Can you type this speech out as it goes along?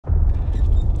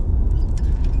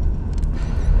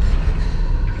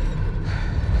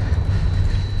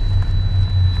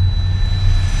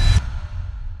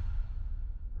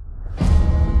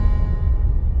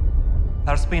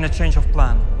been a change of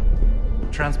plan.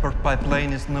 Transport by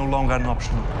plane is no longer an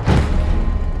option.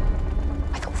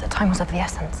 I thought the time was of the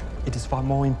essence. It is far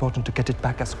more important to get it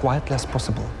back as quietly as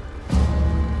possible.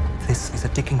 This is a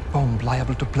ticking bomb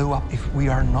liable to blow up if we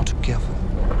are not careful.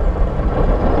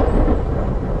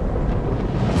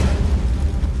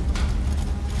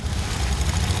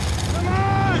 Come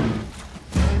on!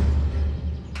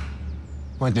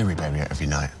 Why do we bury it every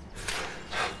night?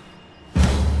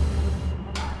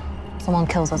 Someone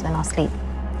kills us in our sleep.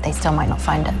 They still might not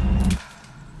find it.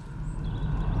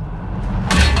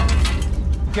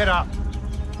 Get up.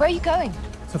 Where are you going?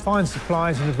 To find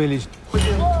supplies in the village.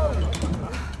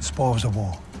 Spoils of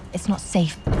war. It's not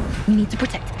safe. We need to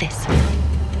protect this.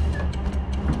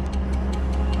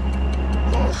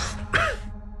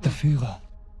 The Führer.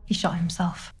 He shot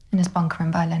himself in his bunker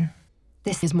in Berlin.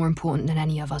 This is more important than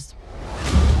any of us.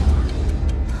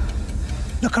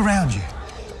 Look around you.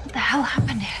 What the hell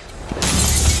happened here?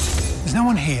 There's no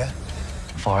one here.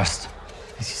 Forest.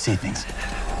 As you see things.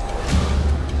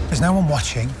 There's no one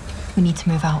watching. We need to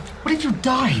move out. What if you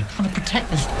die trying to protect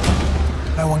us?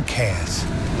 No one cares.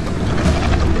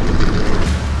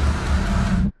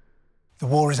 The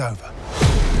war is over.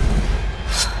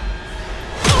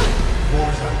 The war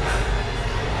is over.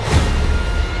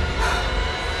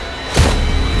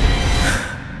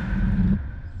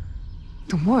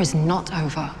 The war is not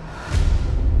over.